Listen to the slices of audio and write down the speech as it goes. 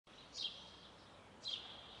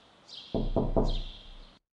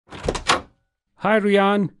Hi,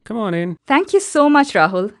 Rian. Come on in. Thank you so much,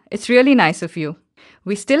 Rahul. It's really nice of you.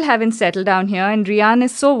 We still haven't settled down here, and Rian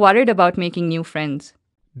is so worried about making new friends.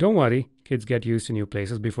 Don't worry. Kids get used to new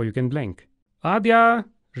places before you can blink. Adya,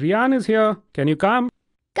 Rian is here. Can you come?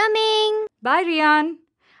 Coming! Bye, Rian.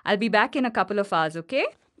 I'll be back in a couple of hours, okay?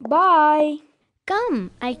 Bye.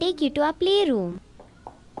 Come, I'll take you to our playroom.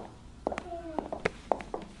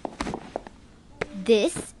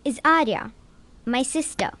 This is Arya, my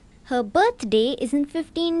sister. Her birthday is in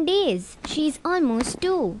 15 days. She's almost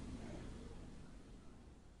 2.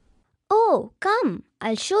 Oh, come,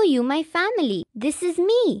 I'll show you my family. This is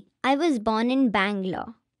me. I was born in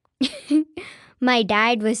Bangalore. My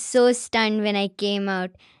dad was so stunned when I came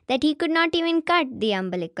out that he could not even cut the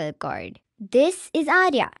umbilical cord. This is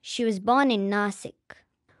Arya. She was born in Nasik.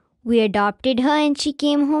 We adopted her and she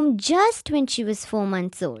came home just when she was 4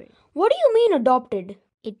 months old. What do you mean adopted?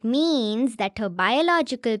 It means that her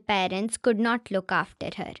biological parents could not look after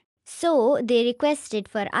her. So they requested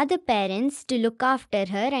for other parents to look after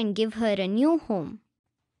her and give her a new home.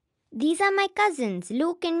 These are my cousins,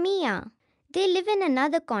 Luke and Mia. They live in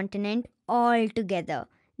another continent all together.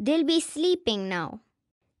 They'll be sleeping now.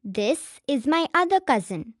 This is my other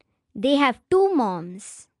cousin. They have 2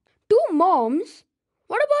 moms. 2 moms?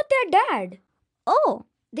 What about their dad? Oh,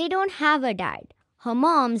 they don't have a dad. Her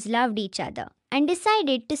moms loved each other and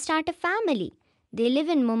decided to start a family. They live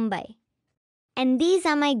in Mumbai. And these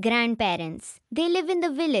are my grandparents. They live in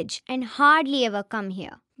the village and hardly ever come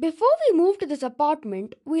here. Before we moved to this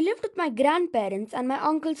apartment, we lived with my grandparents and my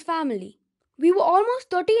uncle's family. We were almost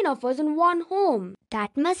 13 of us in one home.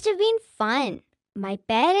 That must have been fun. My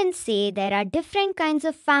parents say there are different kinds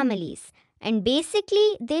of families, and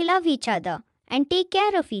basically they love each other and take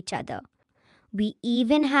care of each other. We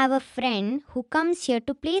even have a friend who comes here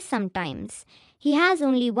to play sometimes. He has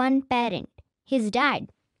only one parent, his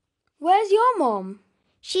dad. Where's your mom?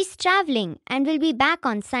 She's traveling and will be back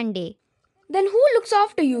on Sunday. Then who looks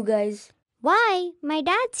after you guys? Why? My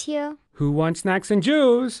dad's here. Who wants snacks and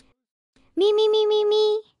juice? Me.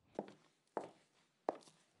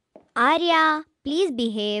 Arya, please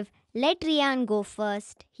behave. Let Rian go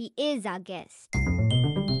first. He is our guest.